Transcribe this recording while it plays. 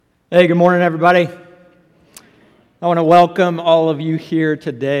Hey, good morning, everybody. I want to welcome all of you here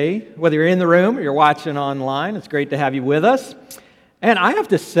today. Whether you're in the room or you're watching online, it's great to have you with us. And I have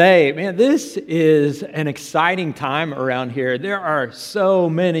to say, man, this is an exciting time around here. There are so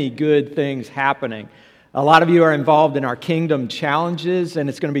many good things happening. A lot of you are involved in our Kingdom Challenges, and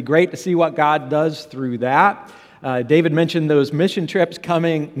it's going to be great to see what God does through that. David mentioned those mission trips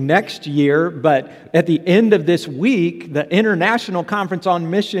coming next year, but at the end of this week, the International Conference on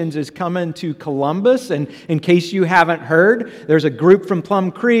Missions is coming to Columbus. And in case you haven't heard, there's a group from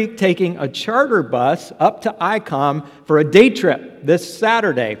Plum Creek taking a charter bus up to ICOM for a day trip this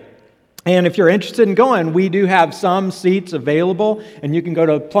Saturday. And if you're interested in going, we do have some seats available, and you can go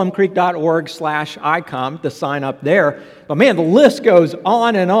to plumcreek.org/ICOM to sign up there. But man, the list goes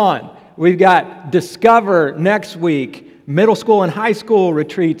on and on. We've got Discover next week, middle school and high school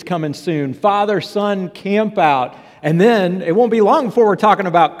retreats coming soon, father-son camp out, and then it won't be long before we're talking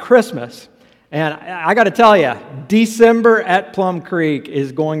about Christmas. And I got to tell you, December at Plum Creek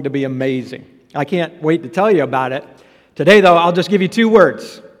is going to be amazing. I can't wait to tell you about it. Today, though, I'll just give you two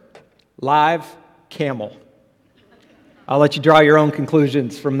words: live camel. I'll let you draw your own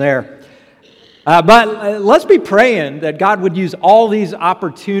conclusions from there. But let's be praying that God would use all these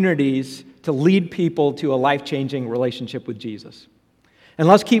opportunities to lead people to a life-changing relationship with Jesus. And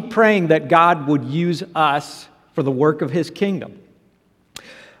let's keep praying that God would use us for the work of His kingdom.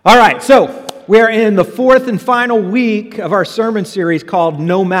 All right, so we're in the fourth and final week of our sermon series called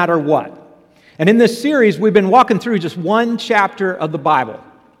No Matter What. And in this series, we've been walking through just one chapter of the Bible,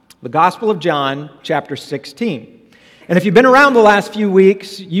 the Gospel of John, chapter 16. And if you've been around the last few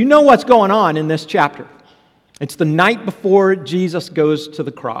weeks, you know what's going on in this chapter. It's the night before Jesus goes to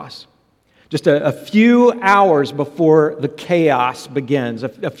the cross. Just a few hours before the chaos begins,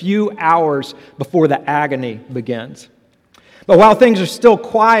 a few hours before the agony begins. But while things are still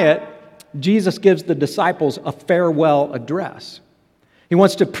quiet, Jesus gives the disciples a farewell address. He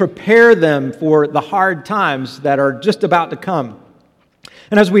wants to prepare them for the hard times that are just about to come.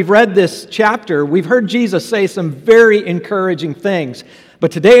 And as we've read this chapter, we've heard Jesus say some very encouraging things. But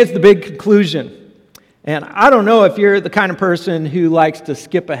today is the big conclusion. And I don't know if you're the kind of person who likes to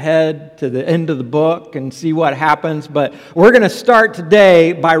skip ahead to the end of the book and see what happens, but we're going to start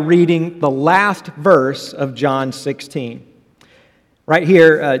today by reading the last verse of John 16. Right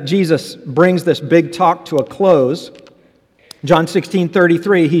here, Jesus brings this big talk to a close. John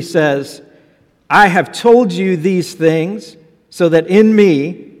 16:33, he says, "I have told you these things so that in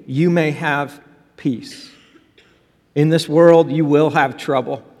me you may have peace. In this world you will have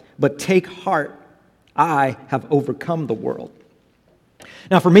trouble, but take heart, I have overcome the world."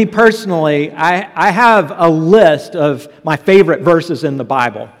 Now for me personally, I have a list of my favorite verses in the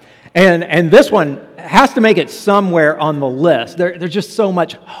Bible. And this one has to make it somewhere on the list. There's just so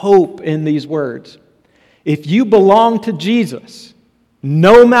much hope in these words. If you belong to Jesus,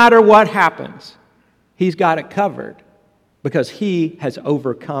 no matter what happens, He's got it covered, because He has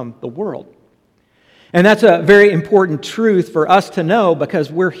overcome the world. And that's a very important truth for us to know,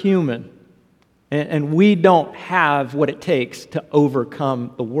 because we're human, and we don't have what it takes to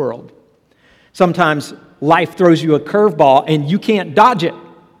overcome the world. Sometimes life throws you a curveball and you can't dodge it.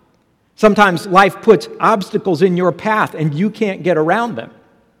 Sometimes life puts obstacles in your path and you can't get around them.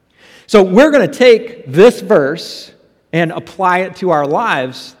 So we're going to take this verse and apply it to our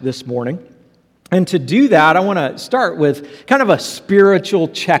lives this morning. And to do that, I want to start with kind of a spiritual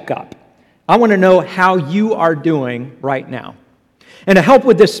checkup. I want to know how you are doing right now. And to help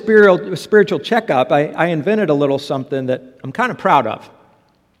with this spiritual checkup, I invented a little something that I'm kind of proud of.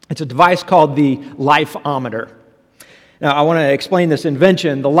 It's a device called the Lifeometer. Now, I want to explain this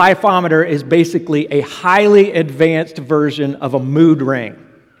invention. The Lifeometer is basically a highly advanced version of a mood ring.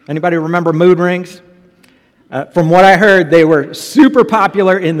 Anybody remember mood rings? From what I heard, they were super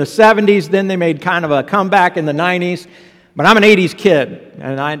popular in the 70s. Then they made kind of a comeback in the 90s. But I'm an 80s kid,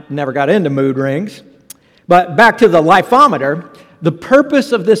 and I never got into mood rings. But back to the Lifeometer, the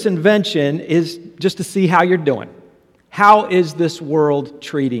purpose of this invention is just to see how you're doing. How is this world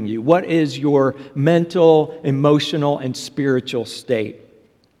treating you? What is your mental, emotional, and spiritual state?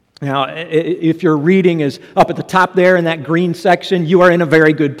 Now, if your reading is up at the top there in that green section, you are in a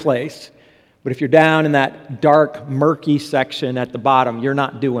very good place. But if you're down in that dark, murky section at the bottom, you're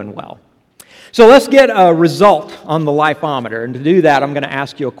not doing well. So let's get a result on the Lifeometer. And to do that, I'm going to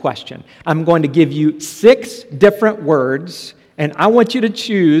ask you a question. I'm going to give you 6 different words, and I want you to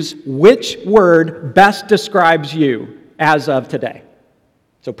choose which word best describes you as of today.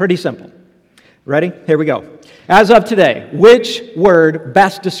 So pretty simple. Ready? Here we go. As of today, which word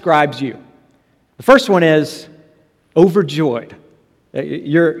best describes you? The first one is overjoyed.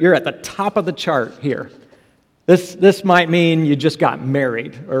 You're at the top of the chart here. This might mean you just got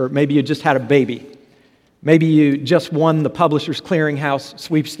married, or maybe you just had a baby. Maybe you just won the Publishers Clearinghouse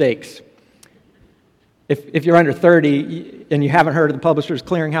sweepstakes. If you're under 30 and you haven't heard of the Publishers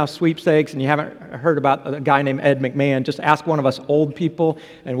Clearinghouse sweepstakes and you haven't heard about a guy named Ed McMahon, just ask one of us old people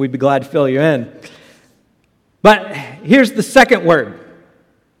and we'd be glad to fill you in. But here's the second word.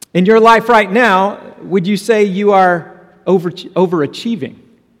 In your life right now, would you say you are overachieving?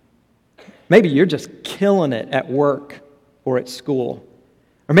 Maybe you're just killing it at work or at school.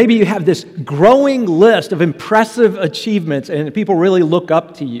 Or maybe you have this growing list of impressive achievements and people really look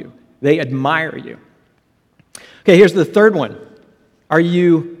up to you. They admire you. Okay, here's the third one. Are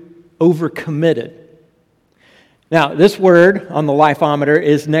you overcommitted? Now, this word on the lifeometer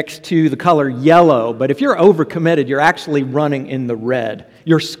is next to the color yellow, but if you're overcommitted, you're actually running in the red.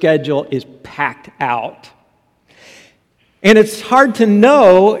 Your schedule is packed out. And it's hard to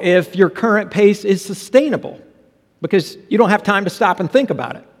know if your current pace is sustainable because you don't have time to stop and think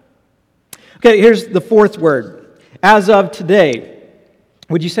about it. Okay, here's the fourth word. As of today,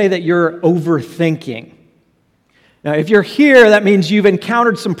 would you say that you're overthinking? Now, if you're here, that means you've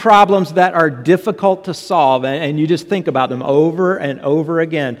encountered some problems that are difficult to solve, and you just think about them over and over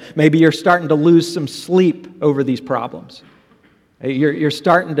again. Maybe you're starting to lose some sleep over these problems. You're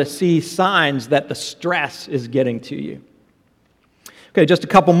starting to see signs that the stress is getting to you. Okay, just a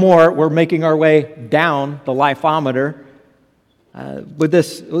couple more. We're making our way down the lifeometer. With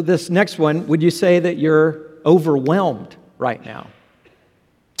this next one, would you say that you're overwhelmed right now?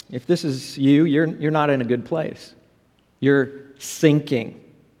 If this is you, you're not in a good place. You're sinking.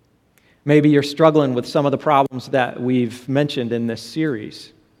 Maybe you're struggling with some of the problems that we've mentioned in this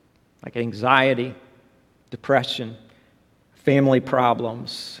series, like anxiety, depression, family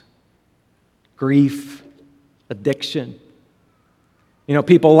problems, grief, addiction. You know,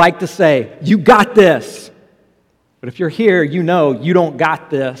 people like to say, you got this. But if you're here, you know you don't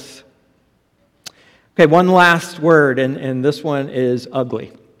got this. Okay, one last word, and this one is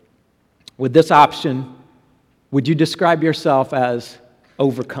ugly. With this option, would you describe yourself as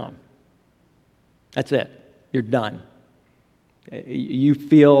overcome? That's it. You're done. You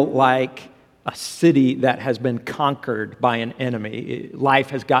feel like a city that has been conquered by an enemy.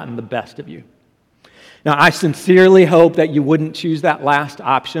 Life has gotten the best of you. Now, I sincerely hope that you wouldn't choose that last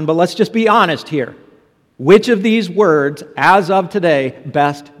option, but let's just be honest here. Which of these words, as of today,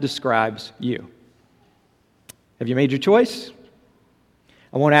 best describes you? Have you made your choice?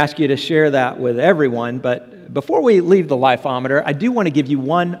 I won't ask you to share that with everyone, but before we leave the lifeometer, I do want to give you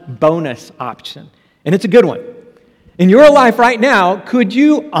one bonus option, and it's a good one. In your life right now, could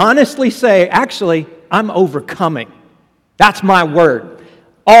you honestly say, actually, I'm overcoming? That's my word.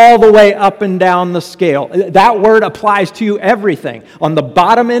 All the way up and down the scale. That word applies to everything. On the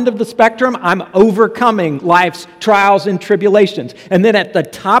bottom end of the spectrum, I'm overcoming life's trials and tribulations. And then at the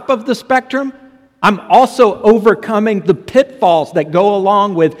top of the spectrum, I'm also overcoming the pitfalls that go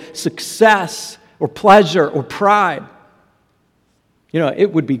along with success or pleasure or pride. You know,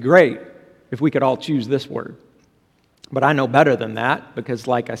 it would be great if we could all choose this word. But I know better than that because,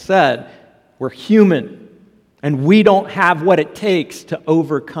 like I said, we're human and we don't have what it takes to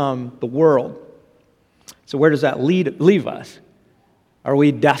overcome the world. So where does that leave us? Are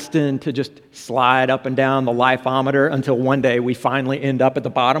we destined to just slide up and down the lifeometer until one day we finally end up at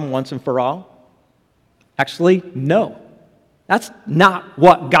the bottom once and for all? Actually, no. That's not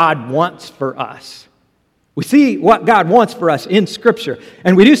what God wants for us. We see what God wants for us in Scripture.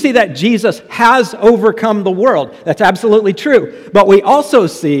 And we do see that Jesus has overcome the world. That's absolutely true. But we also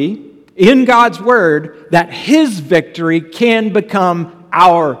see in God's Word that His victory can become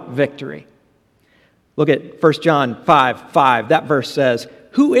our victory. Look at 1 John 5:5. That verse says,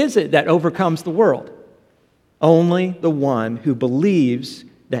 "Who is it that overcomes the world? Only the one who believes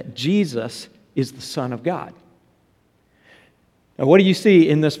that Jesus is the Son of God." Now, what do you see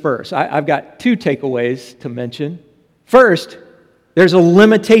in this verse? I've got two takeaways to mention. First, there's a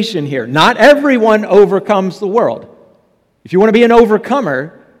limitation here. Not everyone overcomes the world. If you want to be an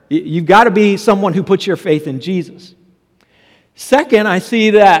overcomer, you've got to be someone who puts your faith in Jesus. Second, I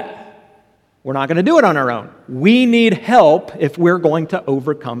see that we're not going to do it on our own. We need help if we're going to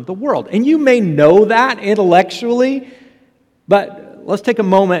overcome the world. And you may know that intellectually, but let's take a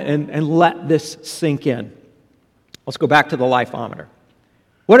moment and let this sink in. Let's go back to the lifeometer.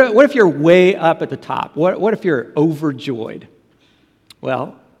 What if you're way up at the top? What if you're overjoyed?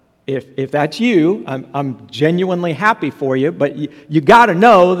 Well, if that's you, I'm genuinely happy for you, but you got to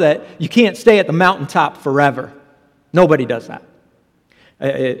know that you can't stay at the mountaintop forever. Nobody does that.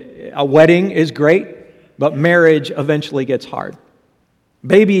 A wedding is great, but marriage eventually gets hard.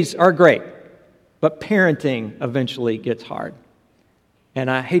 Babies are great, but parenting eventually gets hard. And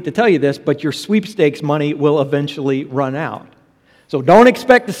I hate to tell you this, but your sweepstakes money will eventually run out. So don't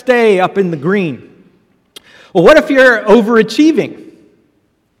expect to stay up in the green. Well, what if you're overachieving?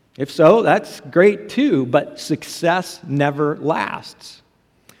 If so, that's great too, but success never lasts.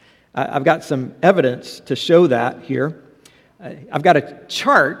 I've got some evidence to show that here. I've got a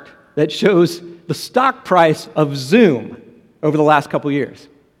chart that shows the stock price of Zoom over the last couple years.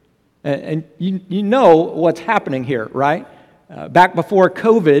 And you know what's happening here, right? Back before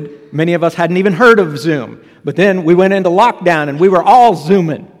COVID, many of us hadn't even heard of Zoom. But then we went into lockdown and we were all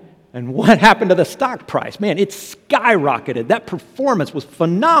Zooming. And what happened to the stock price? Man, it skyrocketed. That performance was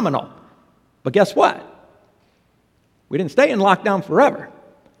phenomenal. But guess what? We didn't stay in lockdown forever.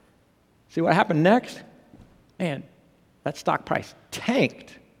 See what happened next? Man, that stock price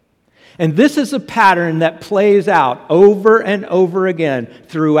tanked. And this is a pattern that plays out over and over again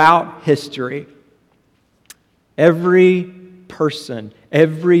throughout history. Every person,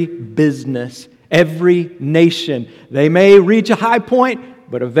 every business, every nation, they may reach a high point,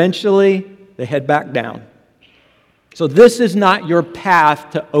 but eventually they head back down. So this is not your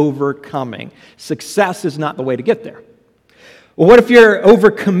path to overcoming. Success is not the way to get there. Well, what if you're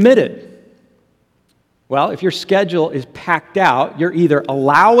overcommitted? Well, if your schedule is packed out, you're either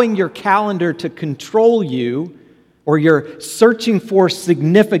allowing your calendar to control you or you're searching for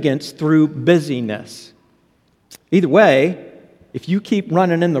significance through busyness. Either way, if you keep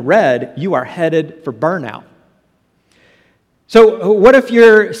running in the red, you are headed for burnout. So what if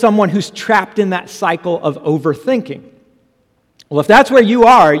you're someone who's trapped in that cycle of overthinking? Well, if that's where you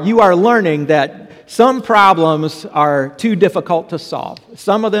are learning that some problems are too difficult to solve.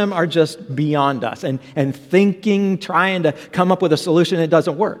 Some of them are just beyond us. And thinking, trying to come up with a solution, it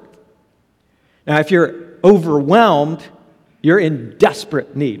doesn't work. Now, if you're overwhelmed, you're in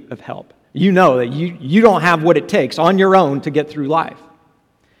desperate need of help. You know that you don't have what it takes on your own to get through life.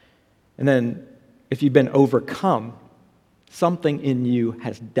 And then if you've been overcome, something in you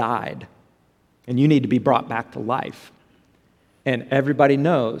has died, and you need to be brought back to life. And everybody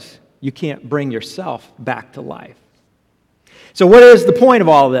knows you can't bring yourself back to life. So what is the point of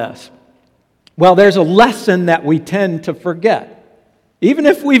all this? Well, there's a lesson that we tend to forget. Even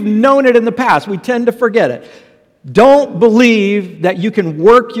if we've known it in the past, we tend to forget it. Don't believe that you can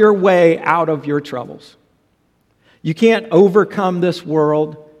work your way out of your troubles. You can't overcome this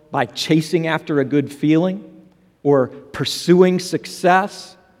world by chasing after a good feeling or pursuing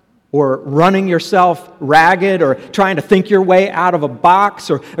success or running yourself ragged or trying to think your way out of a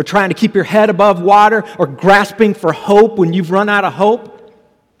box or trying to keep your head above water or grasping for hope when you've run out of hope.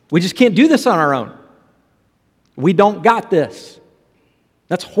 We just can't do this on our own. We don't got this.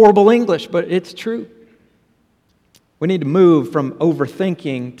 That's horrible English, but it's true. We need to move from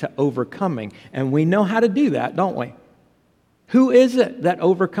overthinking to overcoming. And we know how to do that, don't we? Who is it that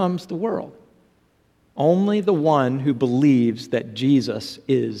overcomes the world? Only the one who believes that Jesus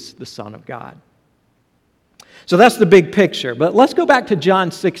is the Son of God. So that's the big picture. But let's go back to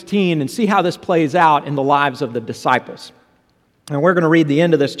John 16 and see how this plays out in the lives of the disciples. And we're going to read the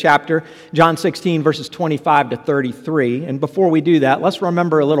end of this chapter, John 16, verses 25 to 33. And before we do that, let's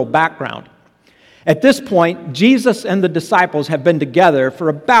remember a little background. At this point, Jesus and the disciples have been together for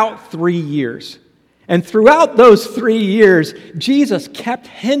about 3 years. And throughout those 3 years, Jesus kept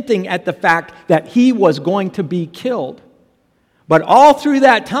hinting at the fact that he was going to be killed. But all through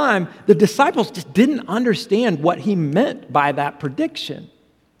that time, the disciples just didn't understand what he meant by that prediction.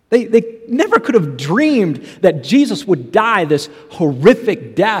 They never could have dreamed that Jesus would die this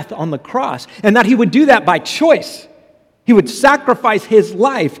horrific death on the cross, and that he would do that by choice. He would sacrifice his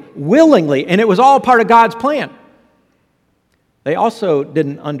life willingly, and it was all part of God's plan. They also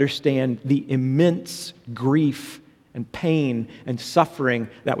didn't understand the immense grief and pain and suffering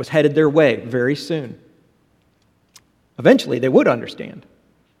that was headed their way very soon. Eventually, they would understand,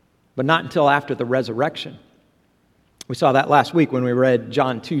 but not until after the resurrection. We saw that last week when we read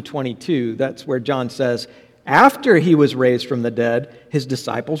John 2:22. That's where John says, after he was raised from the dead, his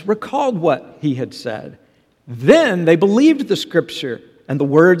disciples recalled what he had said. Then they believed the scripture and the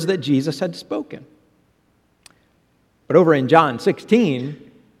words that Jesus had spoken. But over in John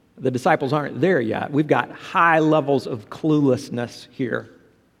 16, the disciples aren't there yet. We've got high levels of cluelessness here.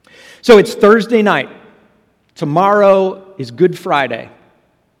 So it's Thursday night. Tomorrow is Good Friday.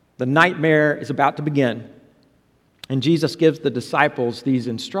 The nightmare is about to begin. And Jesus gives the disciples these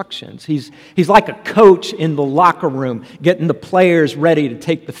instructions. He's like a coach in the locker room, getting the players ready to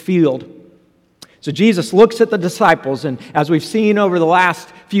take the field. So Jesus looks at the disciples, and as we've seen over the last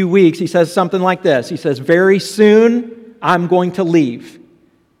few weeks, he says something like this. He says, very soon I'm going to leave.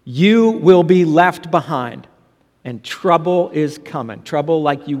 You will be left behind, and trouble is coming. Trouble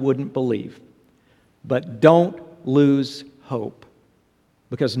like you wouldn't believe. But don't lose hope,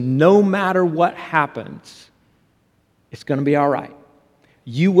 because no matter what happens, it's going to be all right.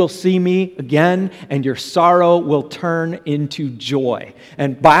 You will see me again, and your sorrow will turn into joy.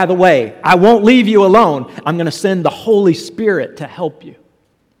 And by the way, I won't leave you alone. I'm going to send the Holy Spirit to help you.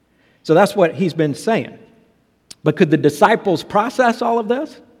 So that's what he's been saying. But could the disciples process all of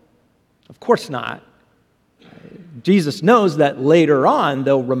this? Of course not. Jesus knows that later on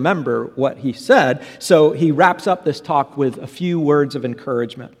they'll remember what he said. So he wraps up this talk with a few words of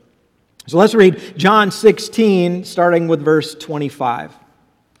encouragement. So let's read John 16, starting with verse 25.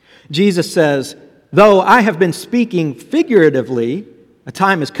 Jesus says, "Though I have been speaking figuratively, a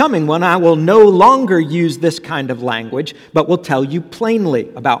time is coming when I will no longer use this kind of language, but will tell you plainly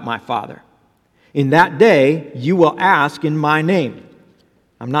about my Father. In that day, you will ask in my name.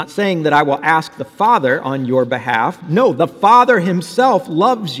 I'm not saying that I will ask the Father on your behalf. No, the Father himself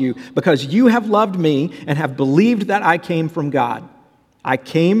loves you because you have loved me and have believed that I came from God. I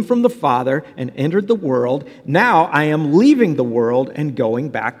came from the Father and entered the world. Now I am leaving the world and going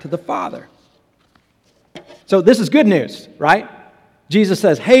back to the Father." So this is good news, right? Jesus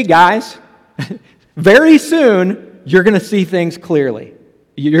says, hey guys, very soon you're going to see things clearly.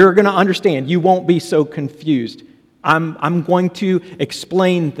 You're going to understand. You won't be so confused. I'm going to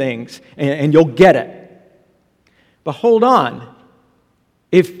explain things and you'll get it. But hold on.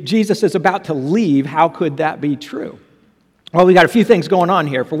 If Jesus is about to leave, how could that be true? Well, we got a few things going on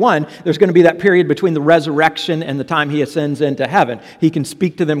here. For one, there's going to be that period between the resurrection and the time he ascends into heaven. He can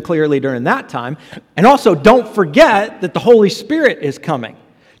speak to them clearly during that time. And also, don't forget that the Holy Spirit is coming.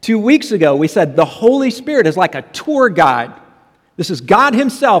 2 weeks ago, we said the Holy Spirit is like a tour guide. This is God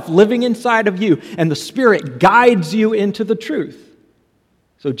himself living inside of you, and the Spirit guides you into the truth.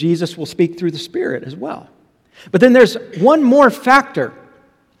 So Jesus will speak through the Spirit as well. But then there's one more factor.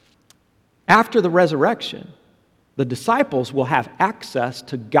 After the resurrection, the disciples will have access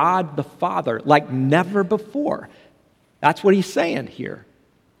to God the Father like never before. That's what he's saying here.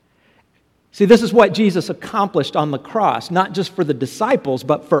 See, this is what Jesus accomplished on the cross, not just for the disciples,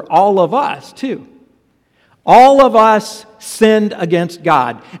 but for all of us too. All of us sinned against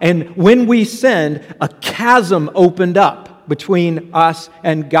God. And when we sinned, a chasm opened up between us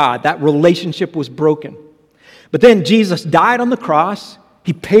and God. That relationship was broken. But then Jesus died on the cross.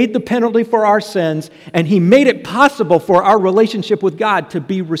 He paid the penalty for our sins, and he made it possible for our relationship with God to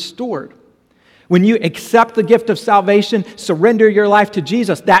be restored. When you accept the gift of salvation, surrender your life to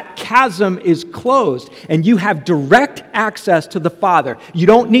Jesus, that chasm is closed, and you have direct access to the Father. You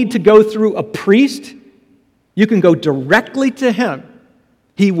don't need to go through a priest. You can go directly to him.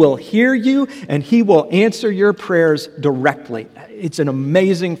 He will hear you, and he will answer your prayers directly. It's an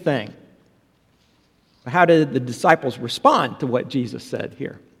amazing thing. How did the disciples respond to what Jesus said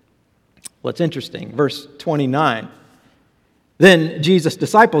here? Well, it's interesting. Verse 29. Then Jesus'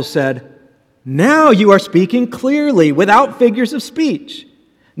 disciples said, "Now you are speaking clearly without figures of speech.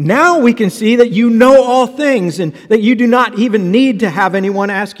 Now we can see that you know all things and that you do not even need to have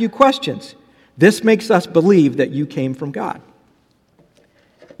anyone ask you questions. This makes us believe that you came from God."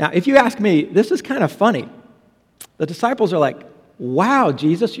 Now, if you ask me, this is kind of funny. The disciples are like, "Wow,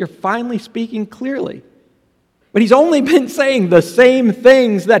 Jesus, you're finally speaking clearly." But he's only been saying the same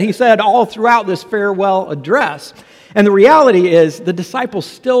things that he said all throughout this farewell address. And the reality is the disciples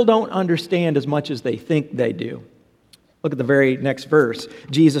still don't understand as much as they think they do. Look at the very next verse.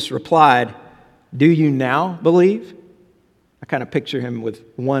 Jesus replied, "Do you now believe?" I kind of picture him with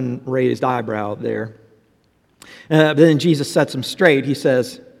one raised eyebrow there. Then Jesus sets him straight. He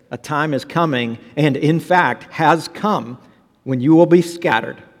says, "A time is coming, and in fact has come, when you will be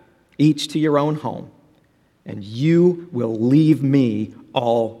scattered, each to your own home. And you will leave me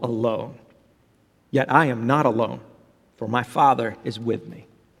all alone. Yet I am not alone, for my Father is with me."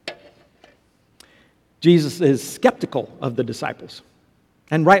 Jesus is skeptical of the disciples,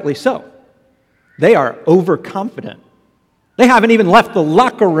 and rightly so. They are overconfident. They haven't even left the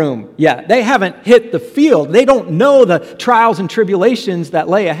locker room yet. They haven't hit the field. They don't know the trials and tribulations that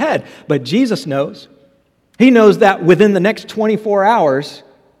lay ahead. But Jesus knows. He knows that within the next 24 hours,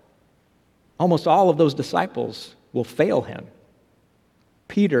 almost all of those disciples will fail him.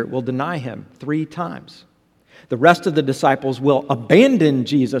 Peter will deny him 3 times. The rest of the disciples will abandon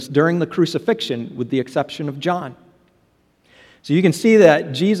Jesus during the crucifixion, with the exception of John. So you can see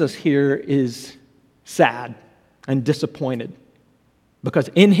that Jesus here is sad and disappointed, because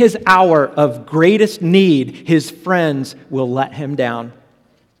in his hour of greatest need, his friends will let him down.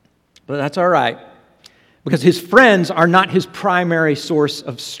 But that's all right, because his friends are not his primary source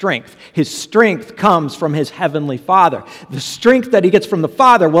of strength. His strength comes from his heavenly Father. The strength that he gets from the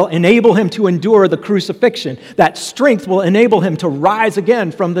Father will enable him to endure the crucifixion. That strength will enable him to rise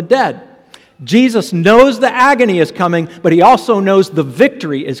again from the dead. Jesus knows the agony is coming, but he also knows the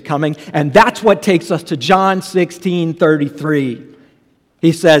victory is coming, and that's what takes us to John 16:33.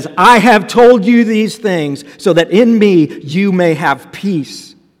 He says, I have told you these things so that in me you may have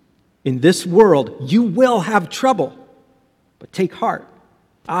peace. In this world you will have trouble, but take heart.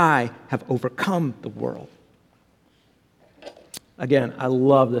 I have overcome the world. Again, I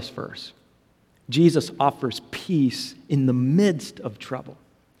love this verse. Jesus offers peace in the midst of trouble.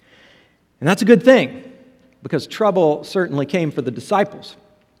 And that's a good thing, because trouble certainly came for the disciples.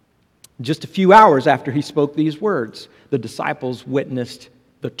 Just a few hours after he spoke these words, the disciples witnessed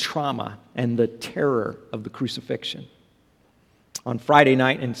the trauma and the terror of the crucifixion. On Friday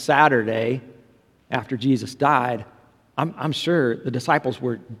night and Saturday, after Jesus died, I'm sure the disciples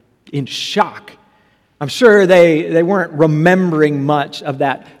were in shock. I'm sure they weren't remembering much of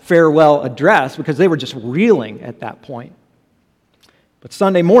that farewell address because they were just reeling at that point. But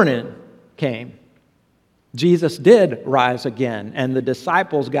Sunday morning came. Jesus did rise again, and the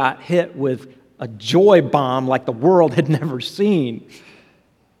disciples got hit with a joy bomb like the world had never seen.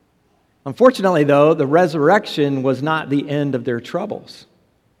 Unfortunately, though, the resurrection was not the end of their troubles.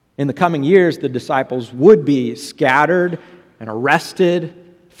 In the coming years, the disciples would be scattered and arrested,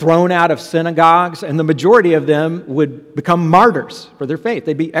 thrown out of synagogues, and the majority of them would become martyrs for their faith.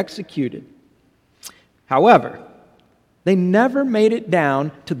 They'd be executed. However, they never made it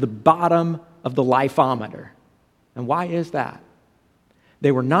down to the bottom of the lifeometer. And why is that?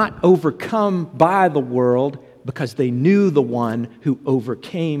 They were not overcome by the world because they knew the one who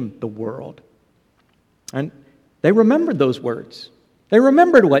overcame the world. And they remembered those words. They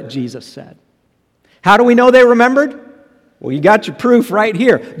remembered what Jesus said. How do we know they remembered? Well, you got your proof right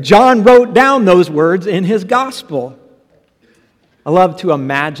here. John wrote down those words in his gospel. I love to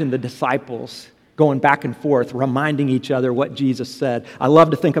imagine the disciples going back and forth, reminding each other what Jesus said. I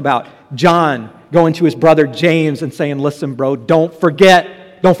love to think about John going to his brother James and saying, listen, bro, don't forget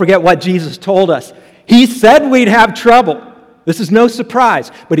what Jesus told us. He said we'd have trouble. This is no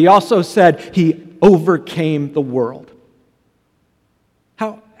surprise. But he also said he overcame the world.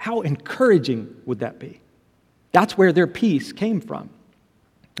 How encouraging would that be? That's where their peace came from.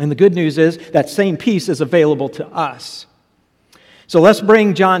 And the good news is that same peace is available to us. So let's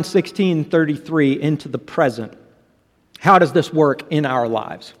bring John 16:33 into the present. How does this work in our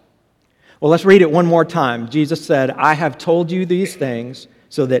lives? Well, let's read it one more time. Jesus said, I have told you these things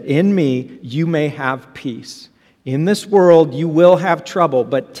so that in me you may have peace. In this world you will have trouble,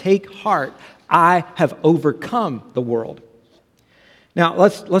 but take heart, I have overcome the world. Now,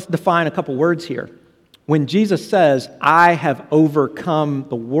 let's define a couple words here. When Jesus says, I have overcome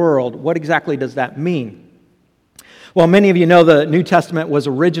the world, what exactly does that mean? Well, many of you know the New Testament was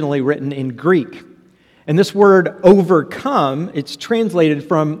originally written in Greek. And this word overcome, it's translated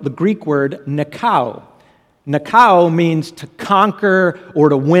from the Greek word nikao. Nikao means to conquer or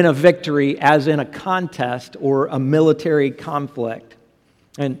to win a victory, as in a contest or a military conflict.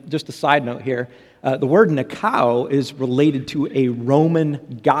 And just a side note here, the word nikao is related to a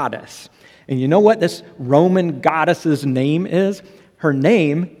Roman goddess. And you know what this Roman goddess's name is? Her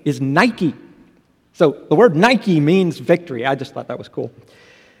name is Nike. So the word Nike means victory. I just thought that was cool.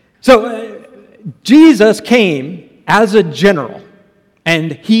 So Jesus came as a general,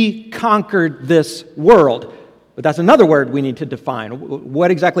 and he conquered this world. But that's another word we need to define.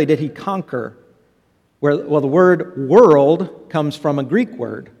 What exactly did he conquer? Well, the word world comes from a Greek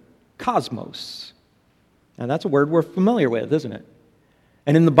word, cosmos. And that's a word we're familiar with, isn't it?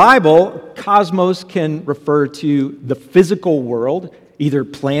 And in the Bible, cosmos can refer to the physical world, either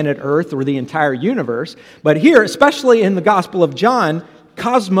planet Earth or the entire universe. But here, especially in the Gospel of John,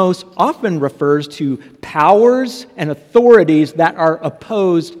 cosmos often refers to powers and authorities that are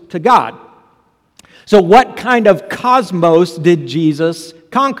opposed to God. So what kind of cosmos did Jesus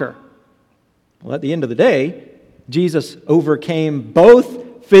conquer? Well, at the end of the day, Jesus overcame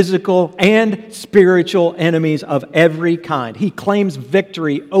both physical and spiritual enemies of every kind. He claims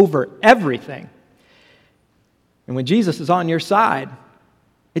victory over everything. And when Jesus is on your side,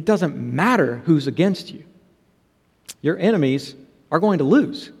 it doesn't matter who's against you. Your enemies are going to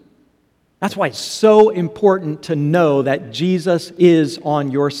lose. That's why it's so important to know that Jesus is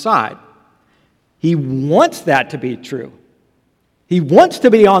on your side. He wants that to be true. He wants to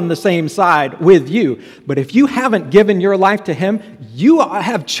be on the same side with you. But if you haven't given your life to Him, you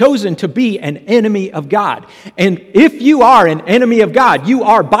have chosen to be an enemy of God. And if you are an enemy of God, you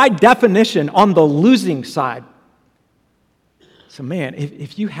are by definition on the losing side. So man,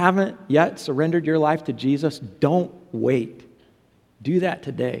 if you haven't yet surrendered your life to Jesus, don't wait. Do that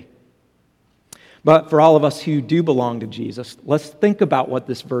today. But for all of us who do belong to Jesus, let's think about what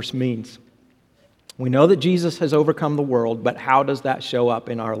this verse means. We know that Jesus has overcome the world, but how does that show up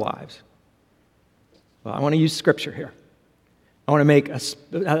in our lives? Well, I want to use Scripture here. I want to make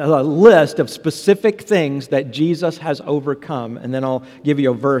a list of specific things that Jesus has overcome, and then I'll give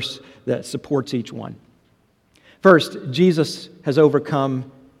you a verse that supports each one. First, Jesus has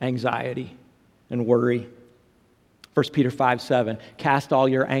overcome anxiety and worry. 1 Peter 5:7, cast all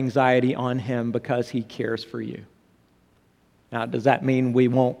your anxiety on him because he cares for you. Now, does that mean we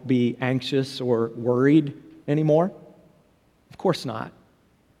won't be anxious or worried anymore? Of course not.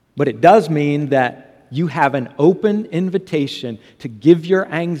 But it does mean that you have an open invitation to give your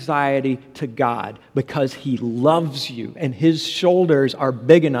anxiety to God because he loves you and his shoulders are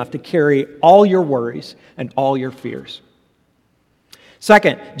big enough to carry all your worries and all your fears.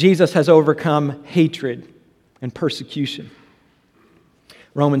 Second, Jesus has overcome hatred and persecution.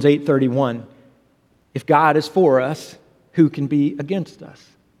 Romans 8:31, if God is for us, who can be against us?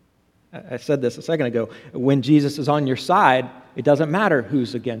 I said this a second ago. When Jesus is on your side, it doesn't matter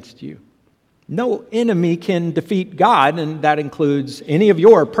who's against you. No enemy can defeat God, and that includes any of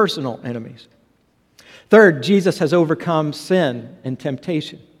your personal enemies. Third, Jesus has overcome sin and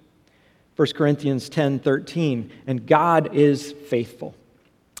temptation. 1 Corinthians 10:13, and God is faithful.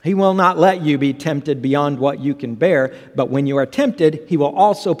 He will not let you be tempted beyond what you can bear, but when you are tempted, he will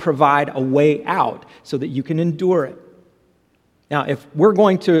also provide a way out so that you can endure it. Now, if we're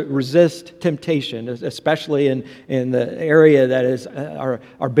going to resist temptation, especially in the area that is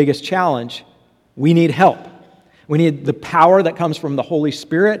our biggest challenge, we need help. We need the power that comes from the Holy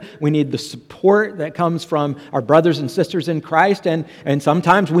Spirit. We need the support that comes from our brothers and sisters in Christ. And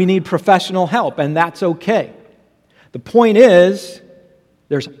sometimes we need professional help, and that's okay. The point is,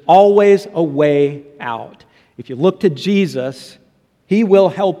 there's always a way out. If you look to Jesus, he will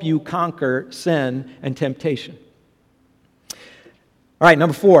help you conquer sin and temptation. All right,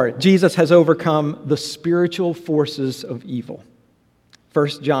 number 4, Jesus has overcome the spiritual forces of evil.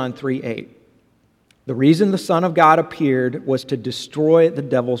 1 John 3:8. The reason the Son of God appeared was to destroy the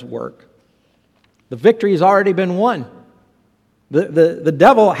devil's work. The victory has already been won. The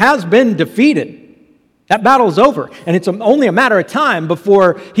devil has been defeated. That battle is over, and it's only a matter of time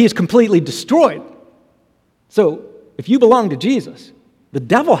before he is completely destroyed. So, if you belong to Jesus, the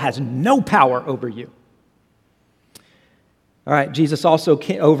devil has no power over you. All right, Jesus also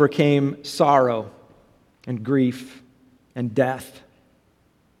overcame sorrow and grief and death.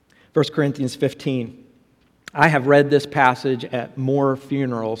 1 Corinthians 15. I have read this passage at more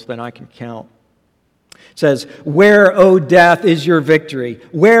funerals than I can count. It says, where, O death, is your victory?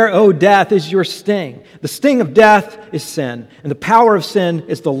 Where, O death, is your sting? The sting of death is sin, and the power of sin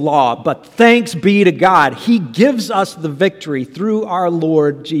is the law. But thanks be to God, he gives us the victory through our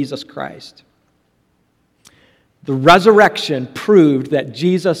Lord Jesus Christ. The resurrection proved that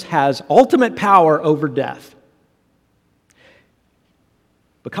Jesus has ultimate power over death.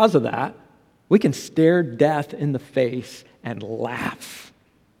 Because of that, we can stare death in the face and laugh.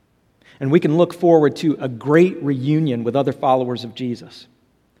 And we can look forward to a great reunion with other followers of Jesus.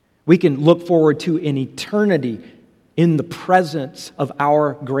 We can look forward to an eternity in the presence of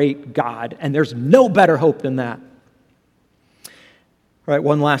our great God. And there's no better hope than that. All right,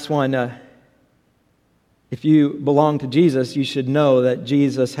 one last one. If you belong to Jesus, you should know that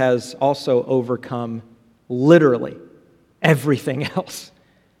Jesus has also overcome literally everything else.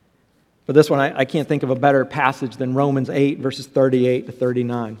 For this one, I can't think of a better passage than Romans 8, verses 38 to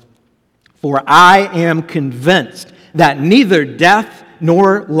 39. For I am convinced that neither death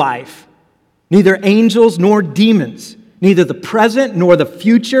nor life, neither angels nor demons, neither the present nor the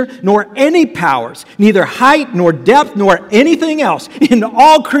future, nor any powers, neither height nor depth nor anything else in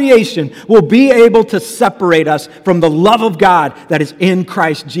all creation will be able to separate us from the love of God that is in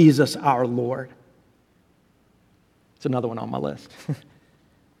Christ Jesus our Lord. It's another one on my list.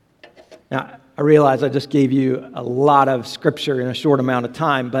 Now, I realize I just gave you a lot of scripture in a short amount of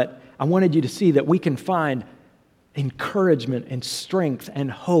time, but I wanted you to see that we can find encouragement and strength and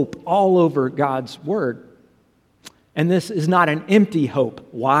hope all over God's Word. And this is not an empty hope.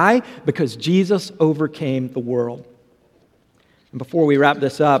 Why? Because Jesus overcame the world. And before we wrap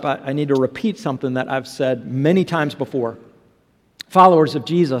this up, I need to repeat something that I've said many times before. Followers of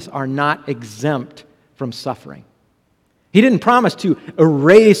Jesus are not exempt from suffering. He didn't promise to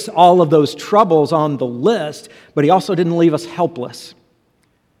erase all of those troubles on the list, but he also didn't leave us helpless.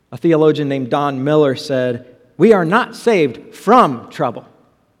 A theologian named Don Miller said, "We are not saved from trouble.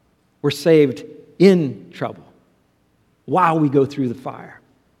 We're saved in trouble while we go through the fire."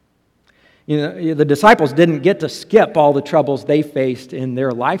 You know, the disciples didn't get to skip all the troubles they faced in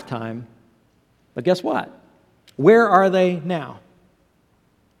their lifetime, but guess what? Where are they now?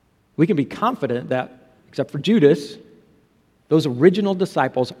 We can be confident that, except for Judas, those original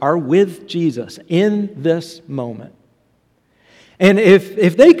disciples are with Jesus in this moment. And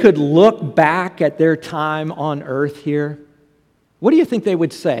if they could look back at their time on earth here, what do you think they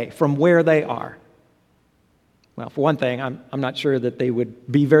would say from where they are? Well, for one thing, I'm not sure that they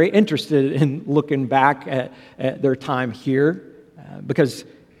would be very interested in looking back at their time here, because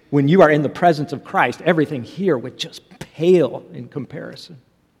when you are in the presence of Christ, everything here would just pale in comparison.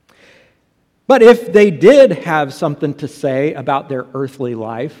 But if they did have something to say about their earthly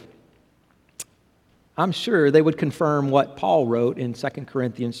life, I'm sure they would confirm what Paul wrote in 2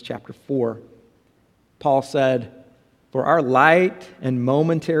 Corinthians chapter 4. Paul said, "For our light and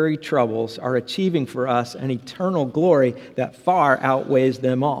momentary troubles are achieving for us an eternal glory that far outweighs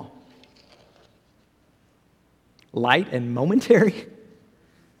them all." Light and momentary?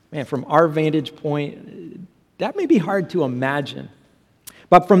 Man, from our vantage point, that may be hard to imagine.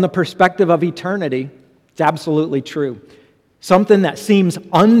 But from the perspective of eternity, it's absolutely true. Something that seems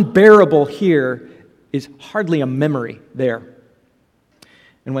unbearable here is hardly a memory there.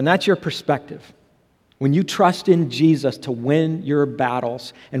 And when that's your perspective, when you trust in Jesus to win your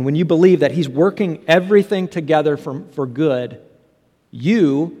battles, and when you believe that He's working everything together for good,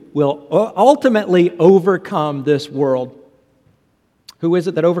 you will ultimately overcome this world. Who is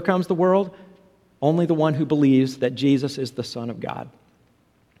it that overcomes the world? Only the one who believes that Jesus is the Son of God.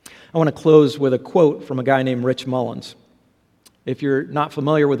 I want to close with a quote from a guy named Rich Mullins. If you're not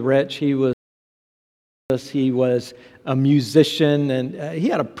familiar with Rich, he was a musician, and he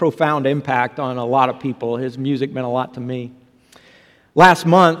had a profound impact on a lot of people. His music meant a lot to me. Last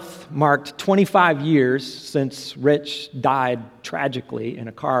month marked 25 years since Rich died tragically in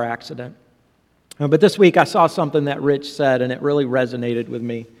a car accident. But this week I saw something that Rich said, and it really resonated with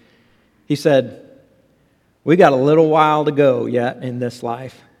me. He said, "We got a little while to go yet in this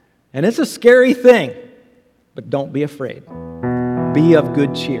life. And it's a scary thing, but don't be afraid. Be of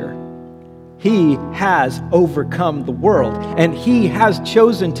good cheer. He has overcome the world, and He has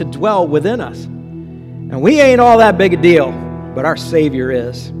chosen to dwell within us. And we ain't all that big a deal, but our Savior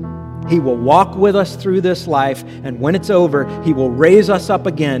is. He will walk with us through this life, and when it's over, He will raise us up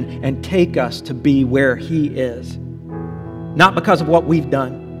again and take us to be where He is. Not because of what we've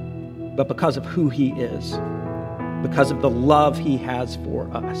done, but because of who He is. Because of the love He has for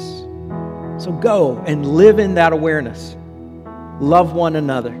us. So go and live in that awareness. Love one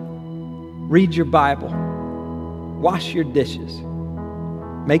another. Read your Bible. Wash your dishes.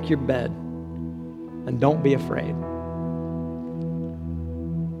 Make your bed. And don't be afraid."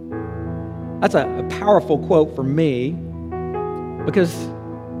 That's a powerful quote for me because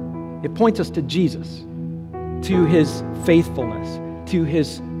it points us to Jesus, to His faithfulness, to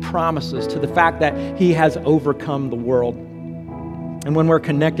His promises, to the fact that He has overcome the world. And when we're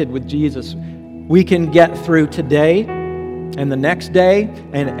connected with Jesus, we can get through today and the next day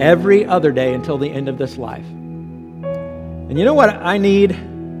and every other day until the end of this life. And you know what I need?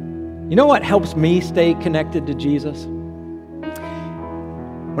 You know what helps me stay connected to Jesus?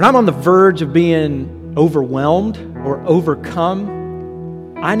 When I'm on the verge of being overwhelmed or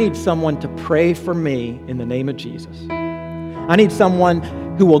overcome, I need someone to pray for me in the name of Jesus. I need someone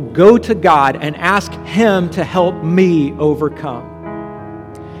who will go to God and ask Him to help me overcome.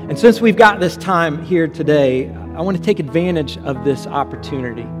 And since we've got this time here today, I want to take advantage of this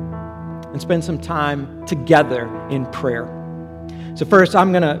opportunity and spend some time together in prayer. So first,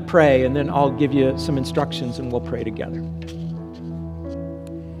 I'm going to pray, and then I'll give you some instructions, and we'll pray together.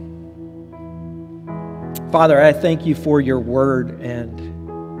 Father, I thank You for Your word and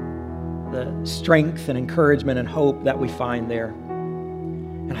the strength and encouragement and hope that we find there.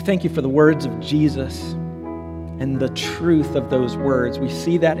 And I thank You for the words of Jesus and the truth of those words. We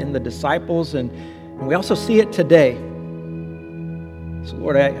see that in the disciples, and we also see it today. So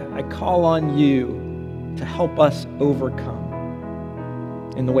Lord, I call on You to help us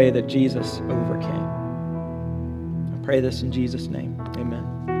overcome in the way that Jesus overcame. I pray this in Jesus' name. Amen.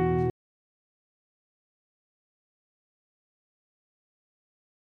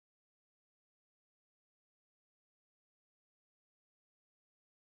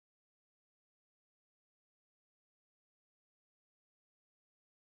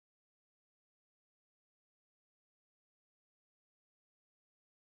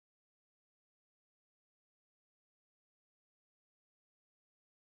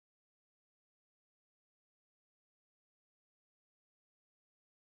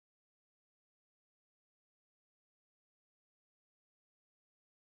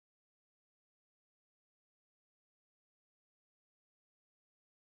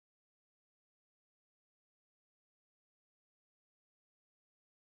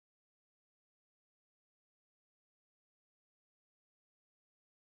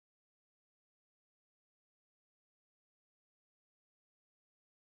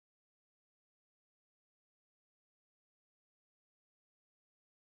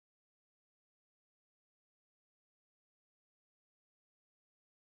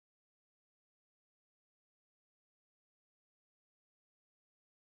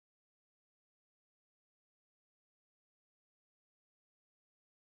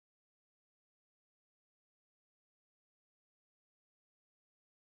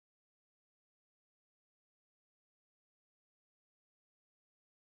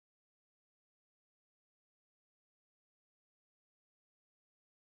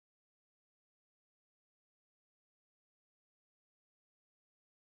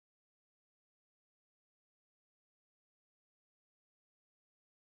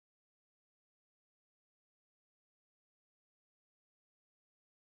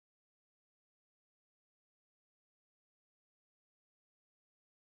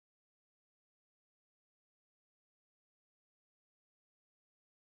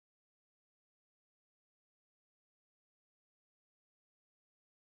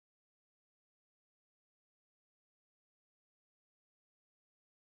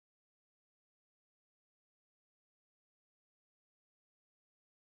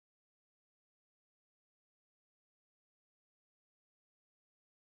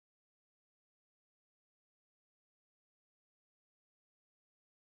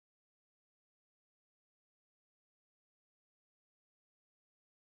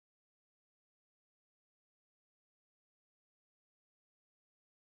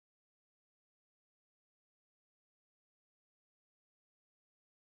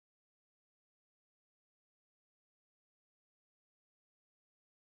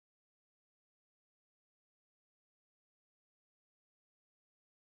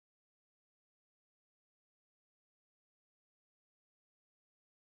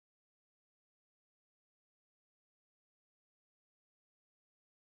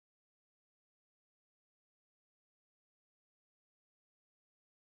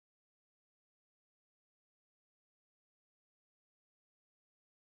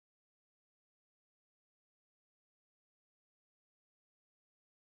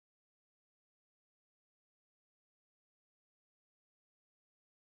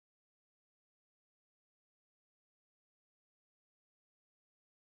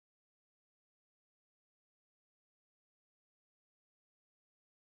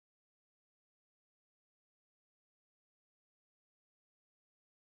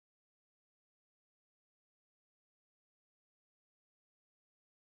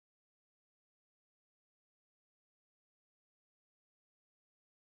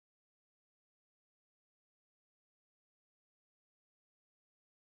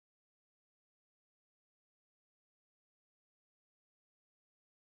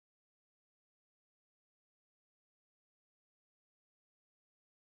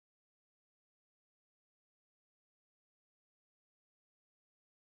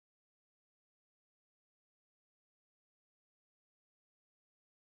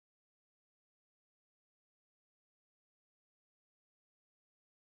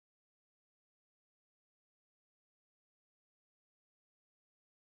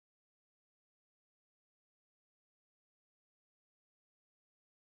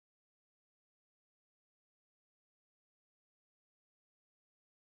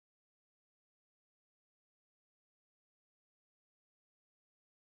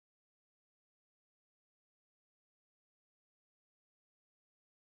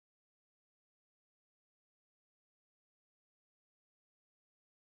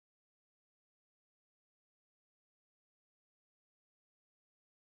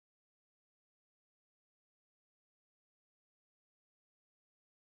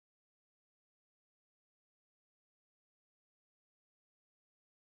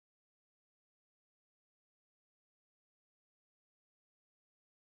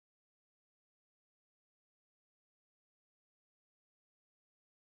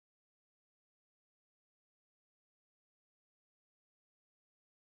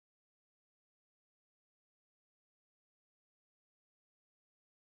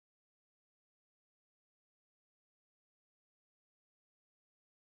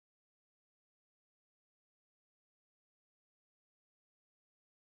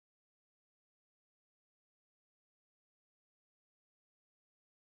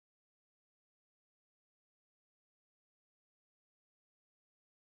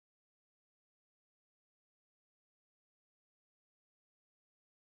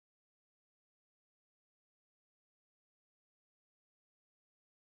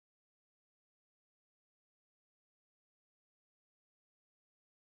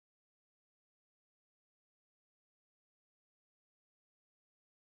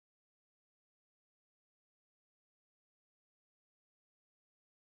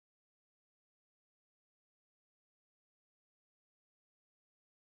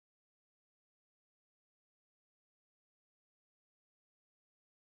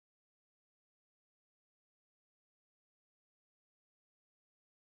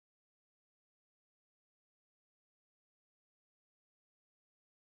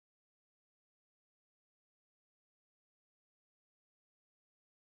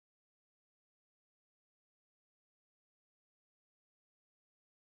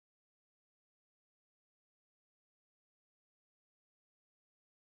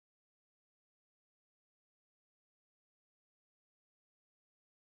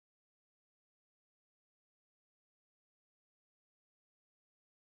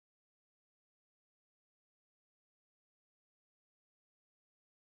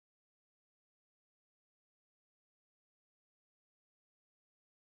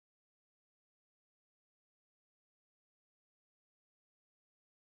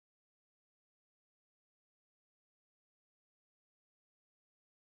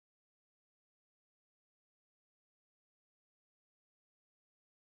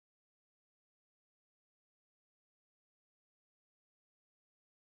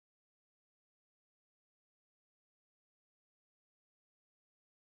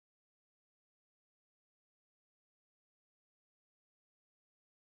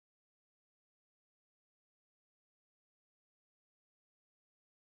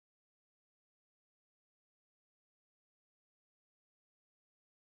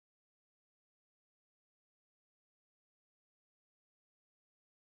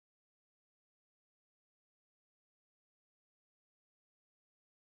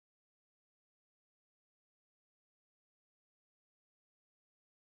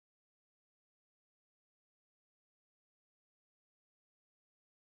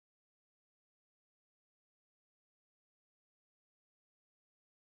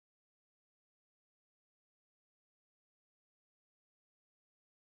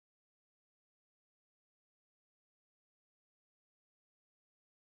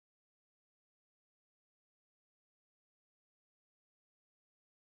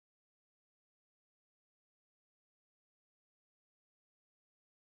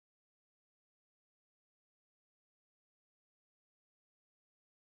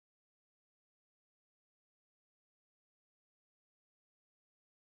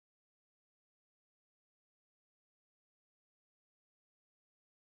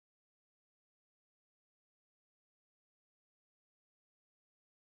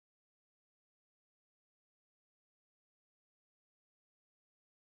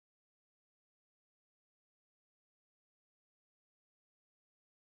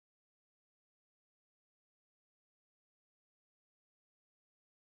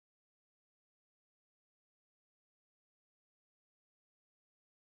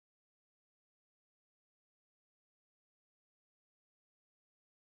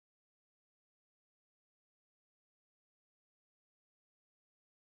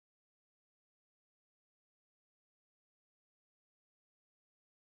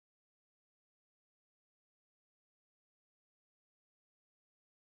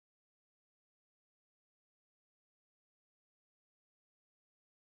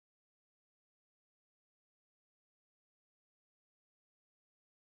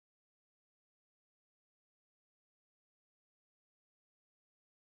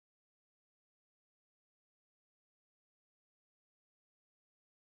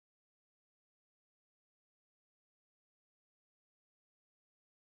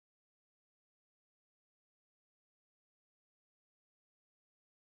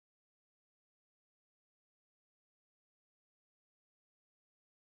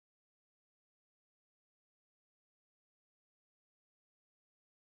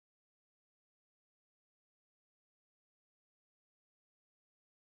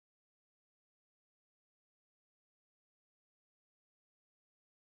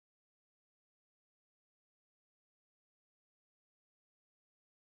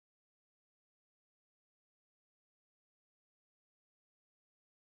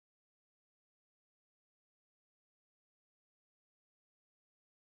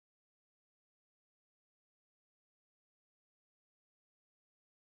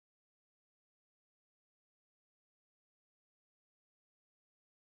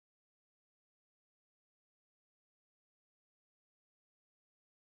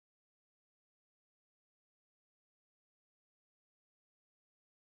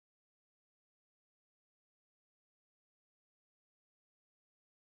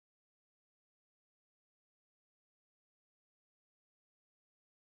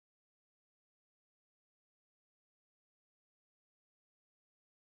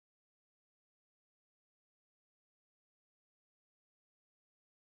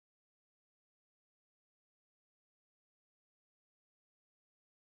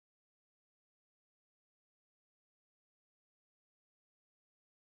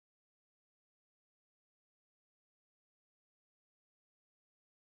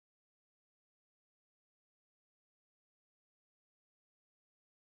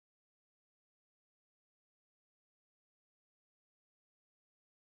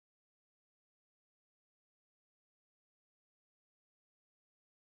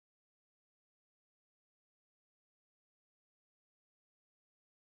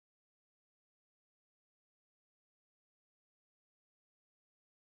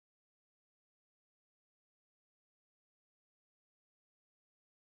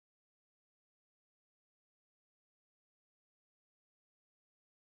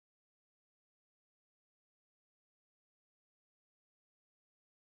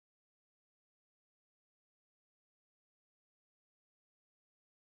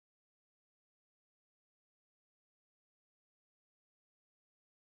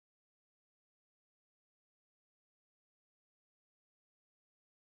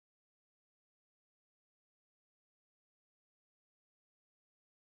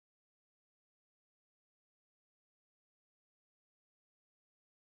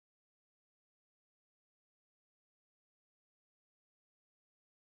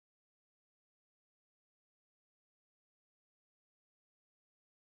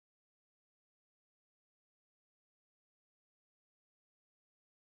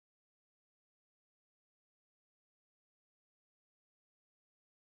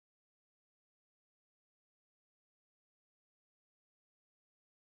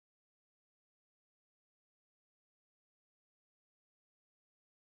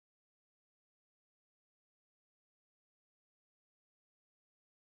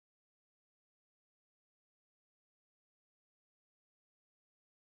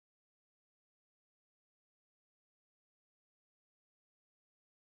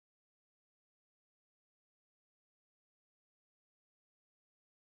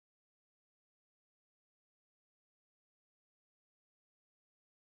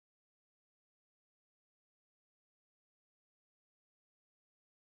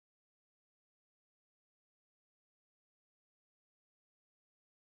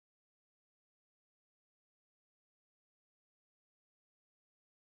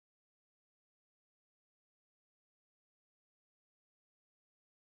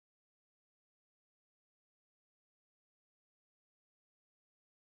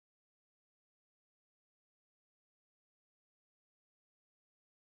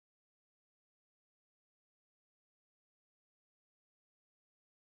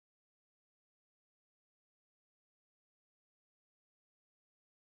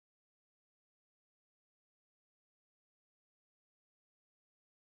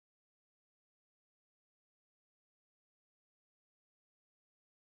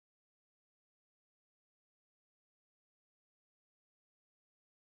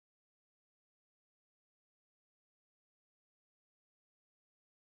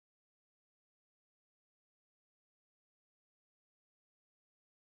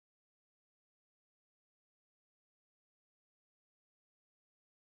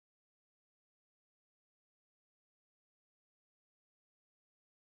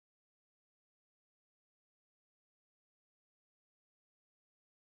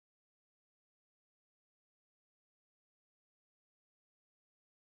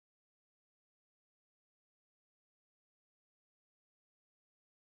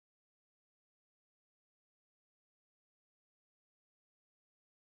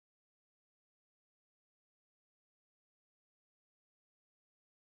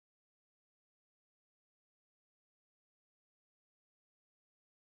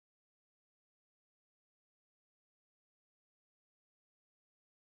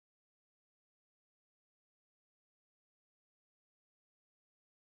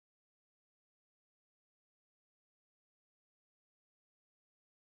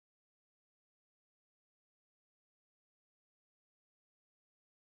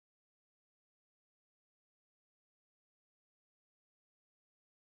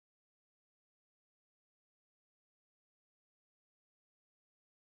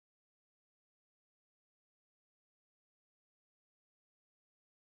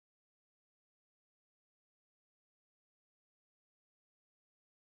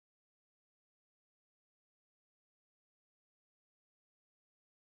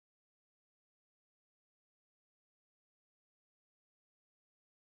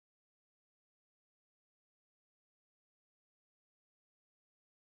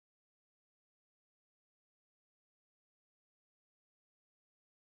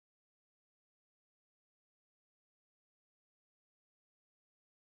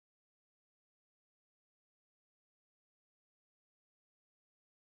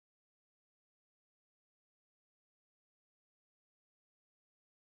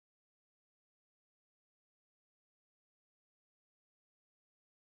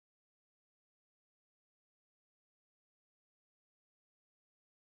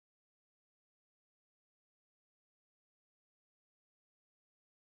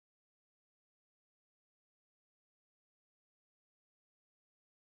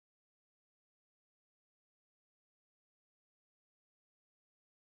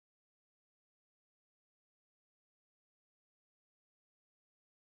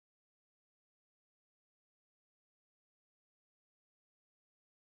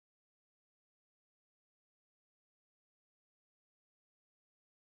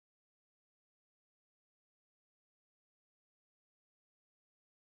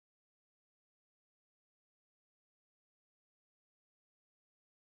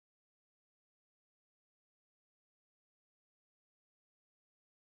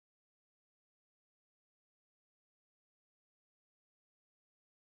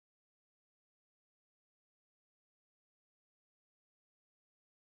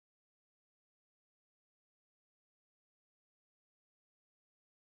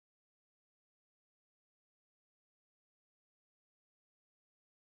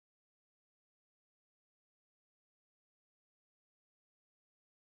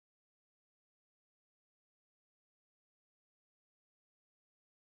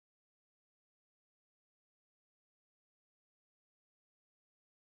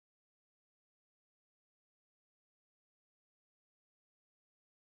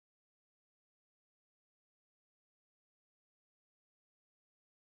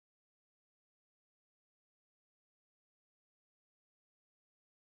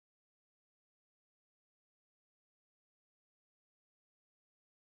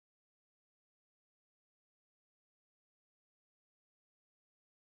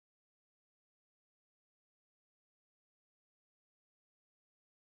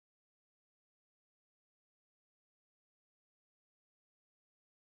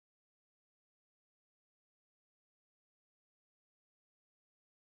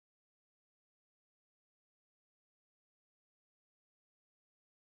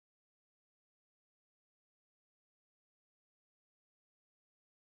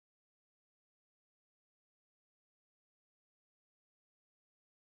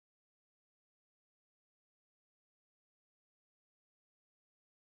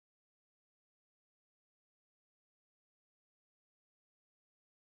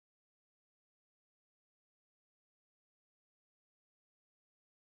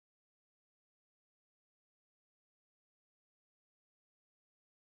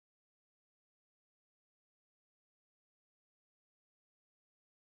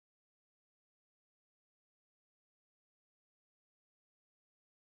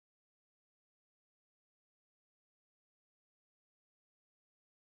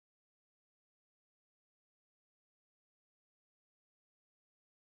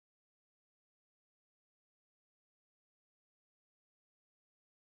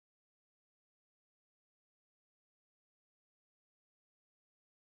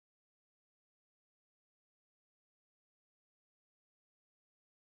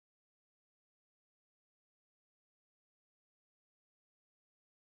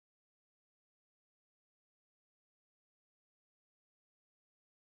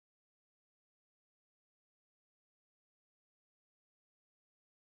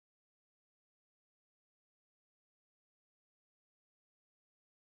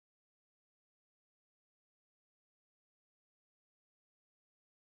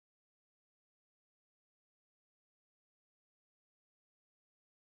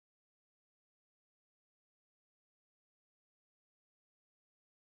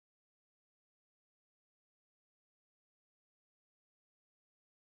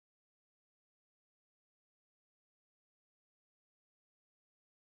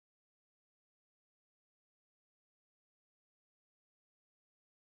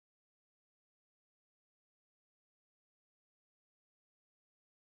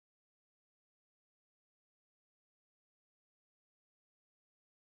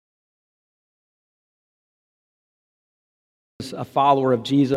 was a follower of Jesus.